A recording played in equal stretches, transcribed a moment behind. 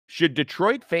should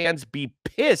Detroit fans be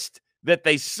pissed that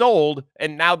they sold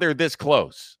and now they're this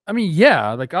close? I mean,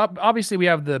 yeah, like obviously we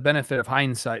have the benefit of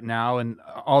hindsight now, and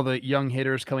all the young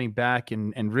hitters coming back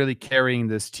and really carrying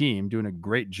this team, doing a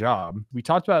great job. We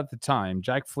talked about at the time,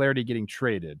 Jack Flaherty getting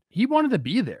traded. He wanted to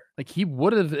be there. Like he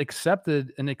would have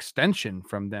accepted an extension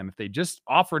from them if they just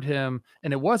offered him,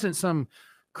 and it wasn't some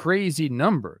crazy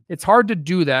number. It's hard to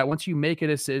do that once you make a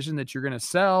decision that you're going to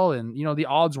sell, and the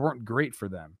odds weren't great for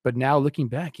them. But now looking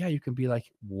back, yeah, you can be like,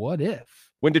 what if?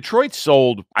 When Detroit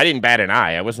sold, I didn't bat an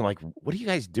eye. I wasn't like, what are you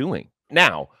guys doing?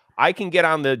 Now, I can get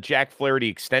on the Jack Flaherty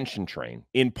extension train,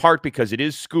 in part because it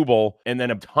is Skubal and then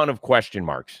a ton of question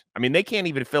marks. I mean, they can't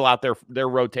even fill out their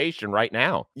rotation right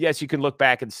now. Yes, you can look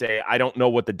back and say, I don't know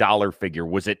what the dollar figure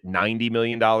was. It $90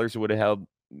 million it would have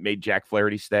made Jack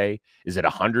Flaherty stay? Is it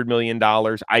 $100 million?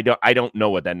 I don't know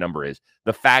what that number is.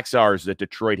 The facts are is that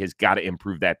Detroit has got to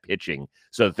improve that pitching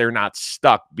so that they're not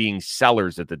stuck being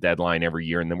sellers at the deadline every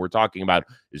year. And then we're talking about,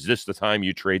 is this the time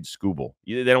you trade Skubal?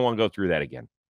 They don't want to go through that again.